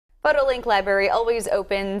PhotoLink Library always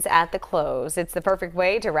opens at the close. It's the perfect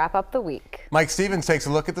way to wrap up the week. Mike Stevens takes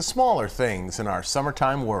a look at the smaller things in our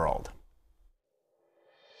summertime world.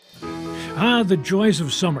 The joys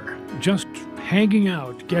of summer. Just hanging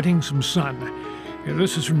out, getting some sun.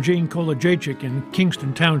 This is from Jane Kolajczyk in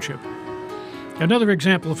Kingston Township. Another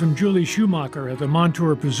example from Julie Schumacher at the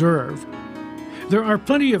Montour Preserve. There are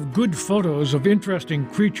plenty of good photos of interesting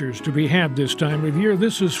creatures to be had this time of year.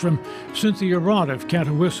 This is from Cynthia Rod of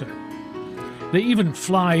Catawissa. They even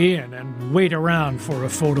fly in and wait around for a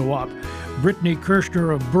photo op. Brittany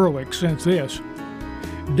Kirshner of Berwick sent this.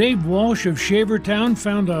 Dave Walsh of Shavertown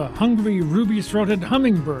found a hungry ruby-throated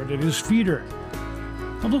hummingbird at his feeder.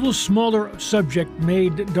 A little smaller subject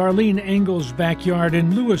made Darlene Engel's backyard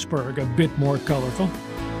in Lewisburg a bit more colorful.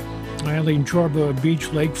 Eileen Chorba of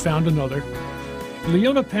Beach Lake found another.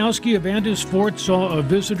 Leona Palski of Andis Fort saw a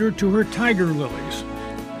visitor to her tiger lilies.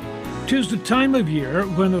 'Tis the time of year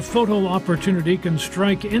when a photo opportunity can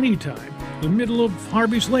strike any time. The middle of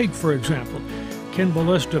Harvey's Lake, for example. Ken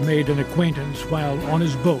Ballesta made an acquaintance while on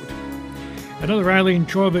his boat. Another Eileen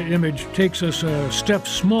Chorba image takes us a step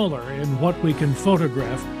smaller in what we can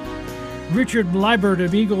photograph. Richard Liebert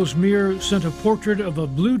of Eagles Mere sent a portrait of a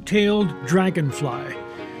blue-tailed dragonfly.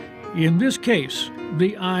 In this case,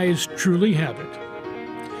 the eyes truly have it.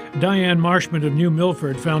 Diane Marshman of New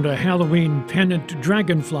Milford found a Halloween pennant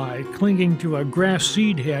dragonfly clinging to a grass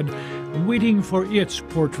seed head, waiting for its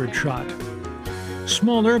portrait shot.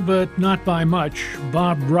 Smaller, but not by much,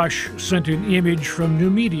 Bob Rush sent an image from New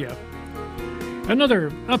Media.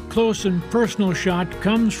 Another up-close and personal shot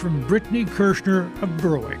comes from Brittany Kirshner of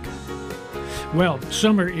Berwick. Well,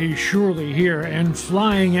 summer is surely here and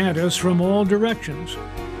flying at us from all directions.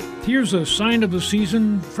 Here's a sign of the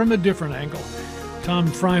season from a different angle. Tom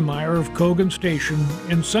Freimeyer of Cogan Station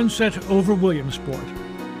in Sunset over Williamsport.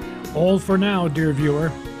 All for now, dear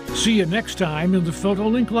viewer. See you next time in the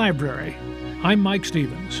PhotoLink Library. I'm Mike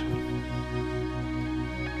Stevens.